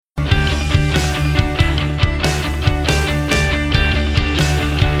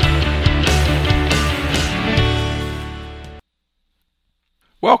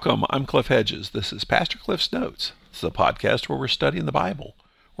Welcome, I'm Cliff Hedges. This is Pastor Cliff's Notes. This is a podcast where we're studying the Bible.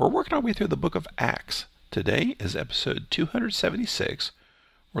 We're working our way through the book of Acts. Today is episode 276.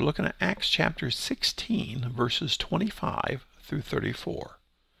 We're looking at Acts chapter 16, verses 25 through 34.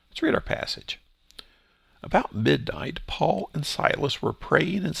 Let's read our passage. About midnight, Paul and Silas were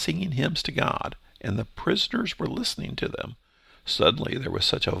praying and singing hymns to God, and the prisoners were listening to them. Suddenly there was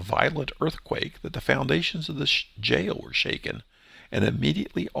such a violent earthquake that the foundations of the jail were shaken. And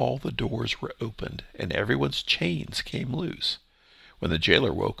immediately all the doors were opened, and everyone's chains came loose. When the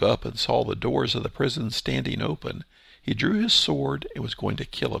jailer woke up and saw the doors of the prison standing open, he drew his sword and was going to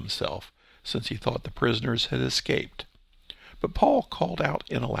kill himself, since he thought the prisoners had escaped. But Paul called out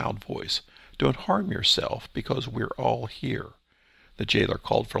in a loud voice, "Don't harm yourself, because we're all here." The jailer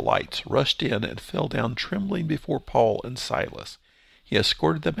called for lights, rushed in, and fell down trembling before Paul and Silas. He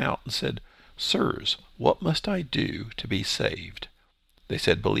escorted them out and said, "Sirs, what must I do to be saved?" They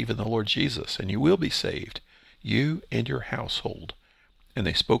said, "Believe in the Lord Jesus, and you will be saved, you and your household." And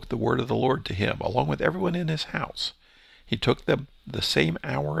they spoke the word of the Lord to him, along with everyone in his house. He took them the same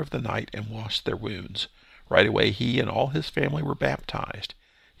hour of the night and washed their wounds. Right away he and all his family were baptized.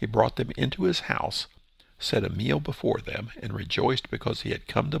 He brought them into his house, set a meal before them, and rejoiced because he had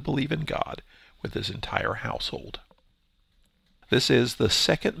come to believe in God with his entire household. This is the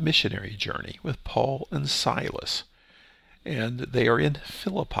second missionary journey with Paul and Silas. And they are in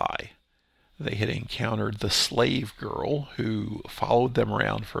Philippi. They had encountered the slave girl who followed them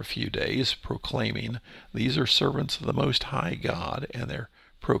around for a few days, proclaiming, "These are servants of the Most High God," and they're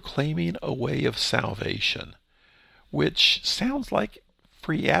proclaiming a way of salvation, which sounds like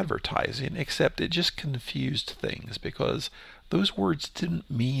free advertising, except it just confused things because those words didn't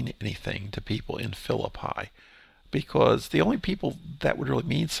mean anything to people in Philippi, because the only people that would really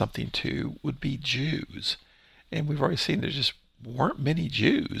mean something to would be Jews. And we've already seen there just weren't many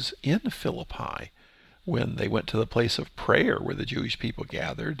Jews in Philippi. When they went to the place of prayer where the Jewish people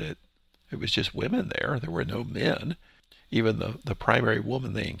gathered, it was just women there. There were no men. Even the primary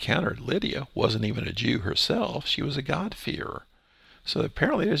woman they encountered, Lydia, wasn't even a Jew herself. She was a God-fearer. So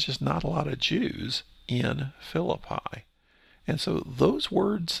apparently there's just not a lot of Jews in Philippi. And so those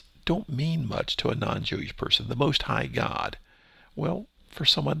words don't mean much to a non-Jewish person. The Most High God. Well, for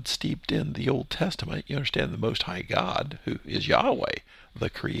someone steeped in the Old Testament, you understand the Most High God, who is Yahweh, the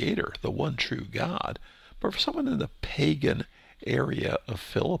Creator, the one true God. But for someone in the pagan area of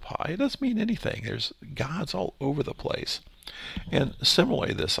Philippi, it doesn't mean anything. There's gods all over the place. And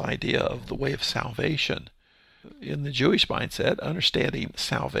similarly, this idea of the way of salvation. In the Jewish mindset, understanding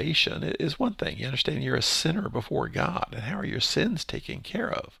salvation is one thing. You understand you're a sinner before God, and how are your sins taken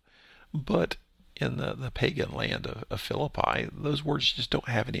care of? But in the pagan land of Philippi, those words just don't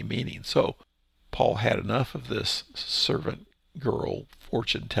have any meaning. So Paul had enough of this servant girl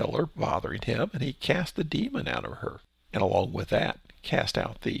fortune teller bothering him, and he cast the demon out of her. And along with that, cast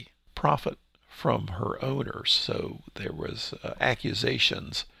out the prophet from her owners. So there was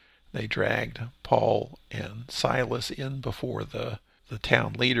accusations. They dragged Paul and Silas in before the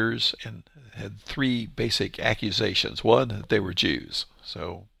town leaders and had three basic accusations. One, that they were Jews.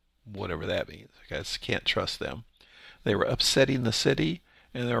 So whatever that means. I guess can't trust them. They were upsetting the city,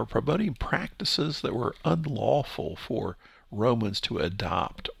 and they were promoting practices that were unlawful for Romans to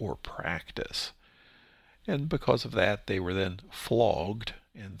adopt or practice. And because of that, they were then flogged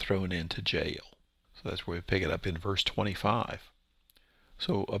and thrown into jail. So that's where we pick it up in verse 25.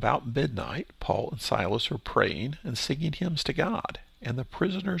 So about midnight, Paul and Silas were praying and singing hymns to God, and the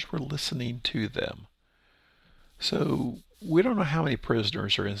prisoners were listening to them. So we don't know how many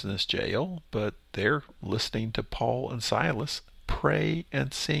prisoners are in this jail, but they're listening to Paul and Silas pray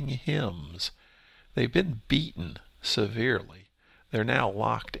and sing hymns. They've been beaten severely. They're now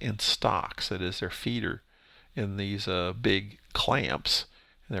locked in stocks. That is, their feet are in these big clamps,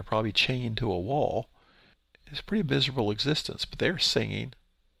 and they're probably chained to a wall. It's a pretty miserable existence, but they're singing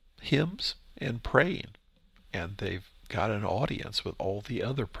hymns and praying, and they've got an audience with all the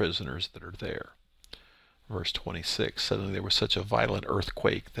other prisoners that are there. Verse 26, suddenly there was such a violent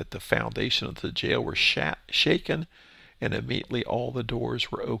earthquake that the foundation of the jail were shaken, and immediately all the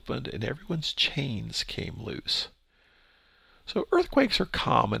doors were opened, and everyone's chains came loose. So earthquakes are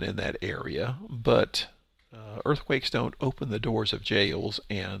common in that area, but earthquakes don't open the doors of jails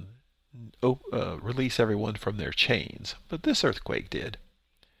and release everyone from their chains. But this earthquake did.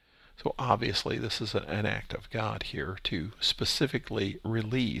 So obviously this is an act of God here to specifically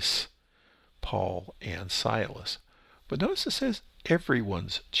release Paul and Silas. But notice it says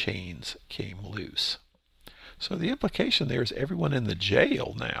everyone's chains came loose. So the implication there is everyone in the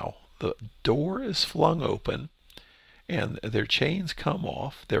jail now. The door is flung open, and their chains come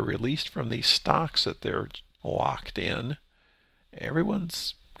off. They're released from these stocks that they're locked in.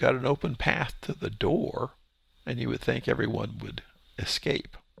 Everyone's got an open path to the door, and you would think everyone would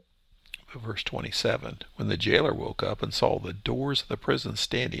escape. But verse 27, when the jailer woke up and saw the doors of the prison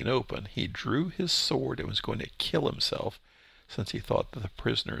standing open, he drew his sword and was going to kill himself, since he thought that the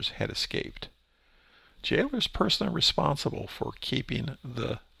prisoners had escaped. Jailer's personally responsible for keeping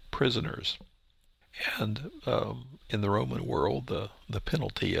the prisoners. And in the Roman world, the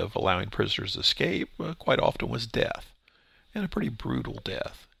penalty of allowing prisoners to escape quite often was death, and a pretty brutal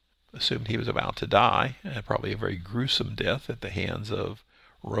death. Assumed he was about to die, and probably a very gruesome death at the hands of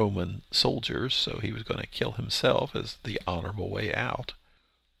Roman soldiers, so he was going to kill himself as the honorable way out.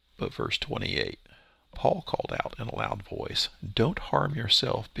 But verse 28, Paul called out in a loud voice, "Don't harm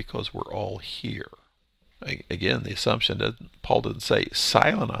yourself, because we're all here." Again, the assumption that Paul didn't say,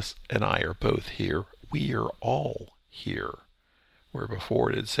 Silas and I are both here. We are all here. Where before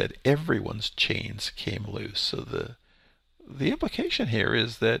it had said everyone's chains came loose. So the implication here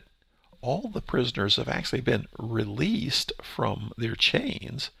is that all the prisoners have actually been released from their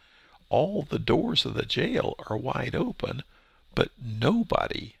chains. All the doors of the jail are wide open, but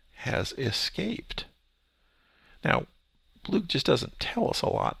nobody has escaped. Now, Luke just doesn't tell us a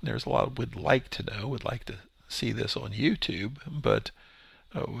lot. There's a lot we'd like to know. We'd like to see this on YouTube, but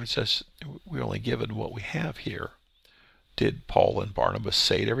we're only given what we have here. Did Paul and Barnabas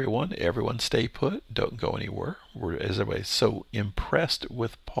say to everyone stay put, don't go anywhere? Is everybody so impressed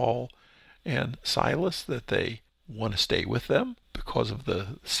with Paul and Silas that they want to stay with them because of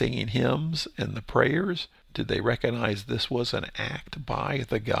the singing hymns and the prayers? Did they recognize this was an act by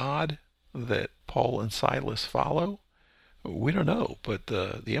the God that Paul and Silas follow? We don't know, but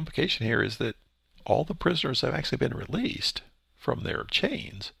the implication here is that all the prisoners have actually been released from their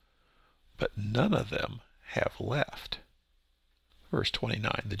chains, but none of them have left. Verse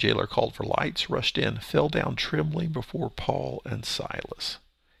 29, the jailer called for lights, rushed in, fell down trembling before Paul and Silas.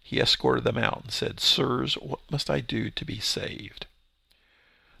 He escorted them out and said, "Sirs, what must I do to be saved?"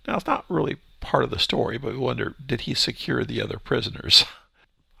 Now, it's not really part of the story, but we wonder, did he secure the other prisoners?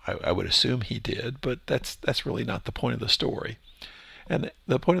 I would assume he did, but that's really not the point of the story. And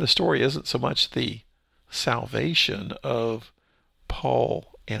the point of the story isn't so much the salvation of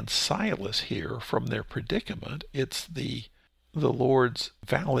Paul and Silas here from their predicament. It's the Lord's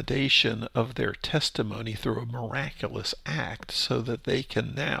validation of their testimony through a miraculous act so that they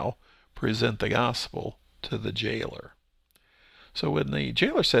can now present the gospel to the jailer. So when the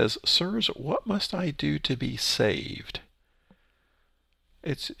jailer says, "Sirs, what must I do to be saved?"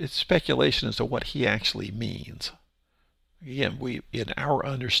 It's speculation as to what he actually means. Again, we, in our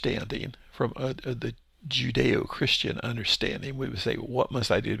understanding, from the Judeo-Christian understanding, we would say, what must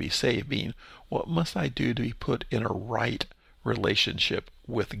I do to be saved? Meaning, what must I do to be put in a right relationship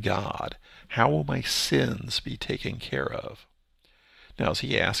with God? How will my sins be taken care of? Now, is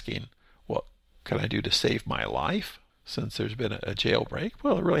he asking, what can I do to save my life since there's been a jailbreak?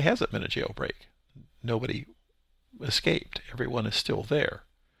 Well, it really hasn't been a jailbreak. Nobody escaped. Everyone is still there.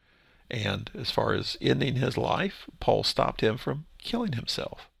 And as far as ending his life, Paul stopped him from killing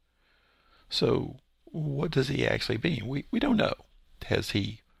himself. So what does he actually mean? We don't know. Has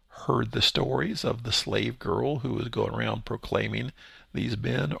he heard the stories of the slave girl who was going around proclaiming these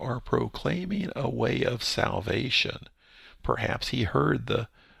men are proclaiming a way of salvation? Perhaps he heard the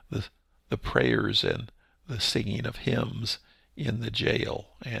prayers and the singing of hymns in the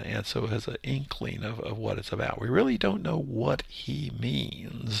jail, and so has an inkling of what it's about. We really don't know what he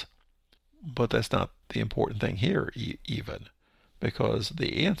means, but that's not the important thing here even, because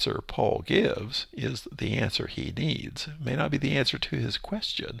the answer Paul gives is the answer he needs. It may not be the answer to his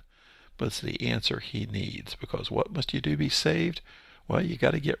question, but it's the answer he needs, because what must you do to be saved? Well, you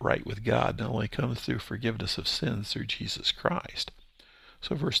got to get right with God. It only comes through forgiveness of sins through Jesus Christ.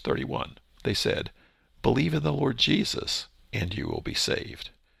 So verse 31, they said, "Believe in the Lord Jesus, and you will be saved,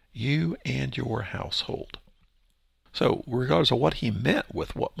 you and your household." So regardless of what he meant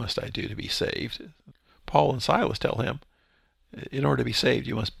with what must I do to be saved, Paul and Silas tell him, in order to be saved,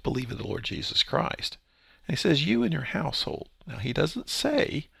 you must believe in the Lord Jesus Christ. And he says, you and your household. Now, he doesn't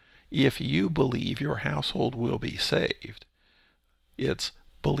say, if you believe, your household will be saved. It's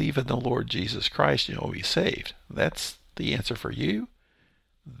believe in the Lord Jesus Christ and you'll be saved. That's the answer for you.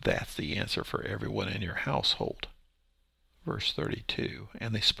 That's the answer for everyone in your household. Verse 32,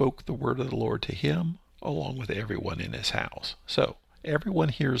 and they spoke the word of the Lord to him along with everyone in his house. So everyone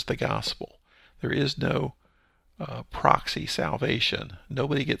hears the gospel. There is no proxy salvation.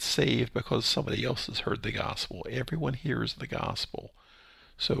 Nobody gets saved because somebody else has heard the gospel. Everyone hears the gospel.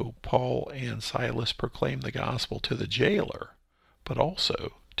 So Paul and Silas proclaimed the gospel to the jailer, but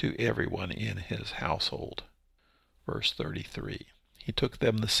also to everyone in his household. Verse 33, he took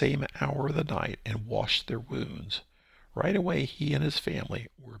them the same hour of the night and washed their wounds. Right away he and his family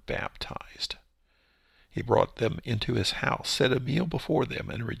were baptized. He brought them into his house, set a meal before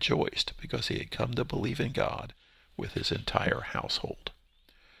them, and rejoiced because he had come to believe in God with his entire household.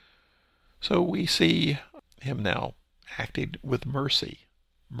 So we see him now acting with mercy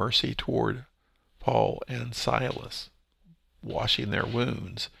toward Paul and Silas, washing their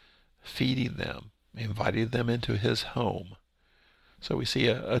wounds, feeding them, inviting them into his home. So we see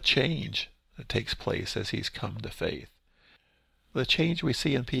a change that takes place as he's come to faith. The change we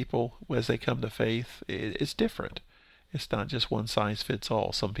see in people as they come to faith is different. It's not just one size fits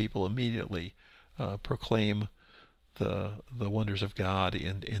all. Some people immediately proclaim the wonders of God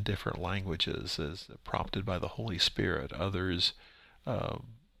in different languages as prompted by the Holy Spirit. Others,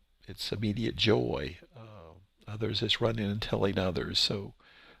 it's immediate joy. Others, it's running and telling others. So,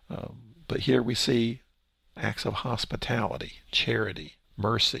 but here we see acts of hospitality, charity,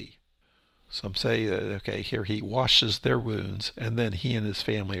 mercy. Some say, okay, here he washes their wounds, and then he and his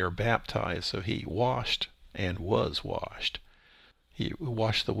family are baptized. So he washed and was washed. He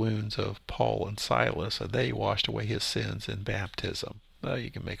washed the wounds of Paul and Silas, and they washed away his sins in baptism. You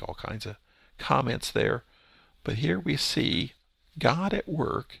can make all kinds of comments there, but here we see God at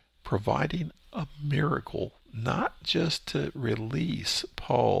work providing a miracle, not just to release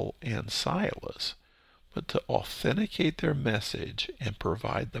Paul and Silas, but to authenticate their message and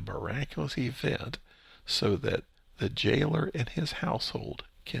provide the miraculous event so that the jailer and his household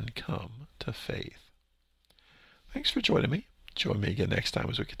can come to faith. Thanks for joining me. Join me again next time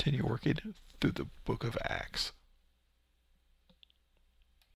as we continue working through the book of Acts.